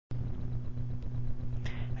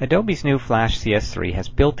Adobe's new Flash CS3 has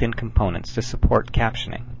built-in components to support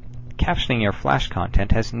captioning. Captioning your Flash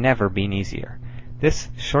content has never been easier. This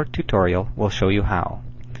short tutorial will show you how.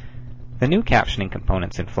 The new captioning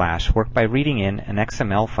components in Flash work by reading in an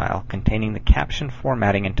XML file containing the caption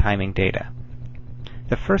formatting and timing data.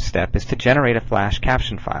 The first step is to generate a Flash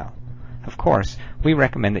caption file. Of course, we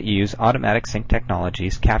recommend that you use Automatic Sync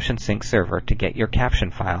Technology's Caption Sync server to get your caption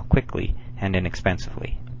file quickly and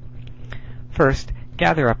inexpensively. First,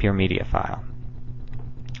 gather up your media file.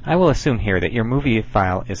 I will assume here that your movie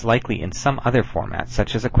file is likely in some other format,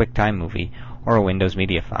 such as a QuickTime movie or a Windows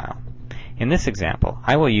Media file. In this example,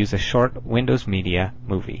 I will use a short Windows Media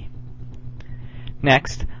movie.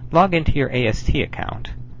 Next, log into your AST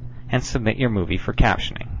account and submit your movie for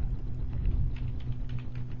captioning.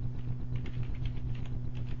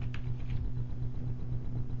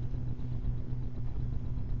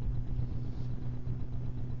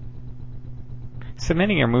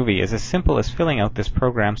 Submitting your movie is as simple as filling out this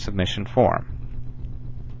program submission form.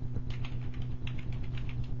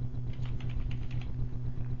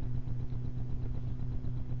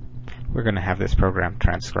 We're going to have this program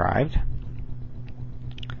transcribed.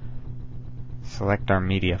 Select our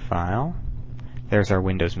media file. There's our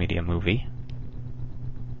Windows Media movie.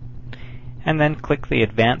 And then click the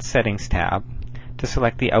Advanced Settings tab to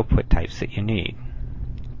select the output types that you need.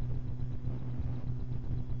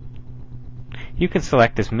 You can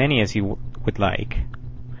select as many as you would like,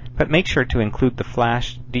 but make sure to include the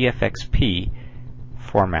Flash DFXP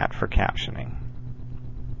format for captioning.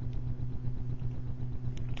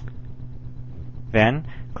 Then,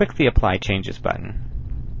 click the Apply Changes button,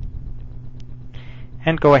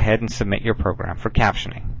 and go ahead and submit your program for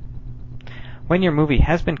captioning. When your movie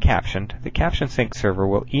has been captioned, the Caption Sync server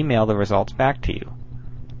will email the results back to you.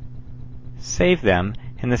 Save them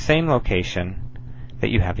in the same location that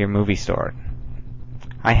you have your movie stored.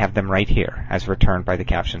 I have them right here, as returned by the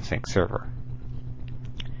Caption Sync server.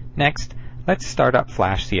 Next, let's start up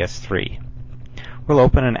Flash CS3. We'll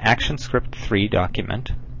open an ActionScript 3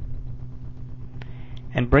 document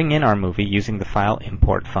and bring in our movie using the file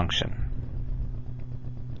import function.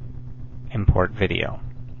 Import video.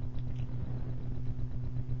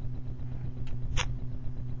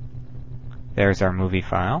 There's our movie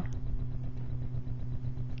file.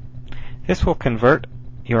 This will convert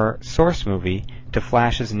your source movie to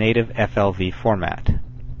Flash's native FLV format.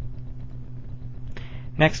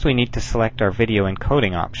 Next, we need to select our video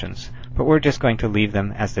encoding options, but we're just going to leave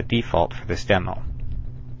them as the default for this demo.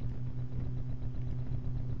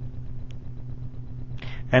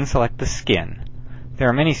 Then select the skin. There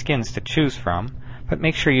are many skins to choose from, but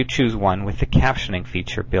make sure you choose one with the captioning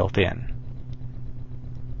feature built in.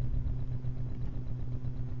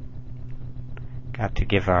 Got to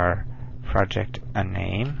give our project a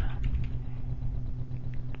name.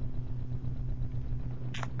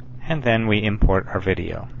 And then we import our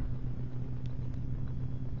video.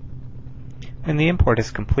 When the import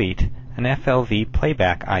is complete, an FLV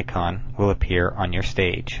playback icon will appear on your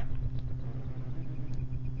stage.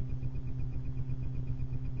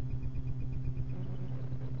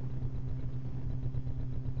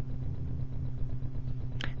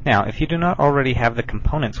 Now, if you do not already have the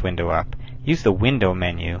Components window up, use the Window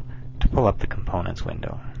menu to pull up the Components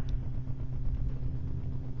window.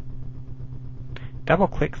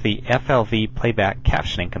 Double-click the FLV Playback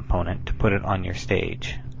Captioning component to put it on your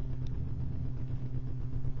stage.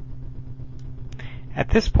 At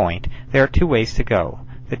this point, there are two ways to go.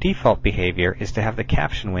 The default behavior is to have the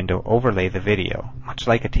caption window overlay the video, much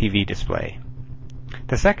like a TV display.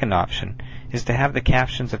 The second option is to have the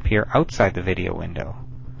captions appear outside the video window.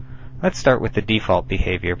 Let's start with the default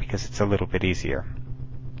behavior because it's a little bit easier.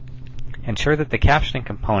 Ensure that the captioning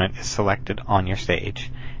component is selected on your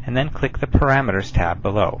stage, and then click the Parameters tab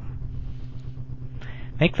below.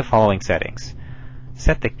 Make the following settings.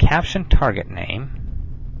 Set the caption target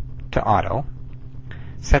name to auto,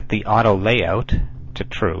 set the auto layout to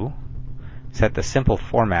true, set the simple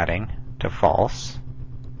formatting to false,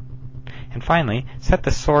 and finally set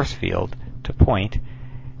the source field to point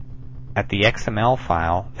at the XML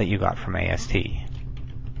file that you got from AST.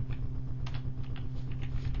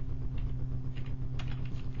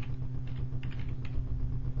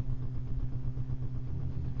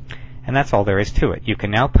 And that's all there is to it. You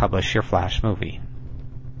can now publish your Flash movie.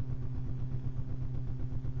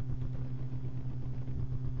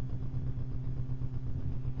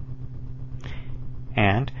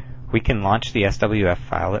 And we can launch the SWF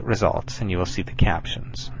file at results, and you will see the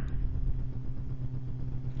captions.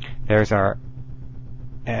 There's our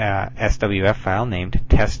SWF file named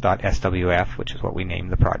test.swf, which is what we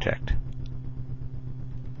named the project.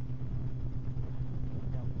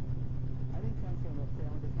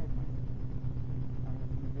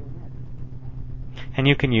 and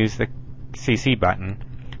you can use the CC button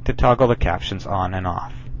to toggle the captions on and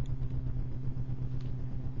off.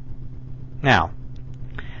 Now,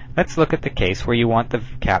 let's look at the case where you want the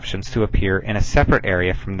captions to appear in a separate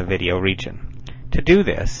area from the video region. To do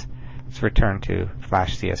this, let's return to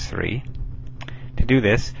Flash CS3. To do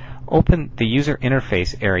this, open the User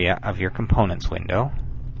Interface area of your Components window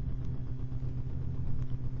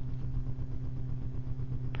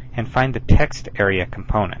and find the Text Area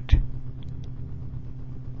component.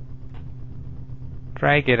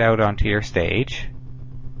 Drag it out onto your stage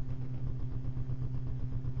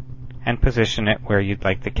and position it where you'd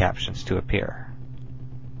like the captions to appear.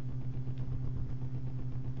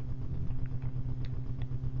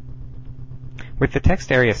 With the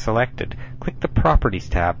text area selected, click the Properties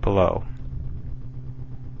tab below.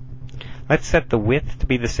 Let's set the width to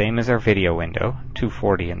be the same as our video window,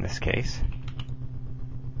 240 in this case,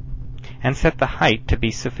 and set the height to be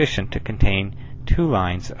sufficient to contain 2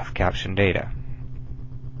 lines of caption data.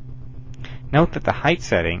 Note that the height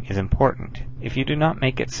setting is important. If you do not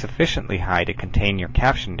make it sufficiently high to contain your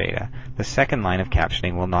caption data, the second line of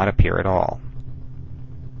captioning will not appear at all.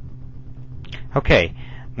 Okay,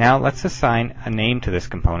 now let's assign a name to this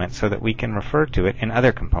component so that we can refer to it in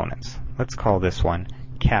other components. Let's call this one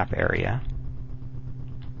Cap Area.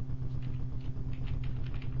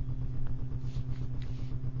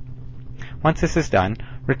 Once this is done,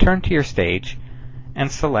 return to your stage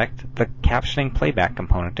and select the Captioning Playback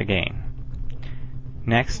component again.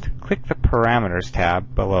 Next, click the Parameters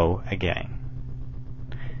tab below again.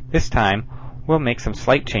 This time, we'll make some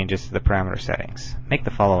slight changes to the parameter settings. Make the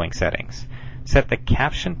following settings. Set the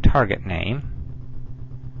caption target name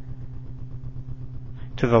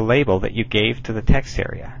to the label that you gave to the text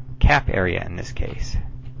area, Cap Area in this case.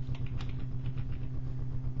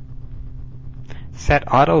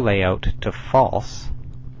 Set Auto Layout to False.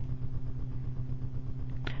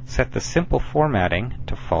 Set the Simple Formatting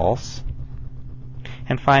to False.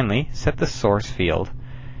 And finally, set the source field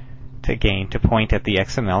to point at the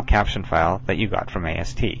XML caption file that you got from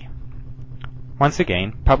AST. Once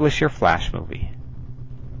again, publish your Flash movie.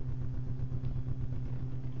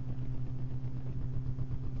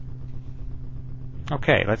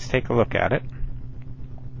 Okay, let's take a look at it.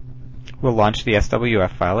 We'll launch the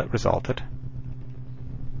SWF file it resulted.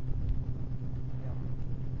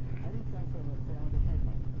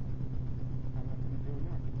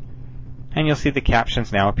 And you'll see the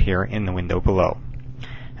captions now appear in the window below.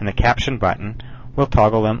 And the caption button will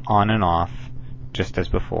toggle them on and off just as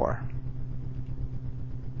before.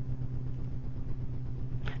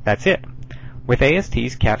 That's it. With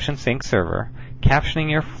AST's Caption Sync server, captioning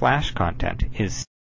your Flash content is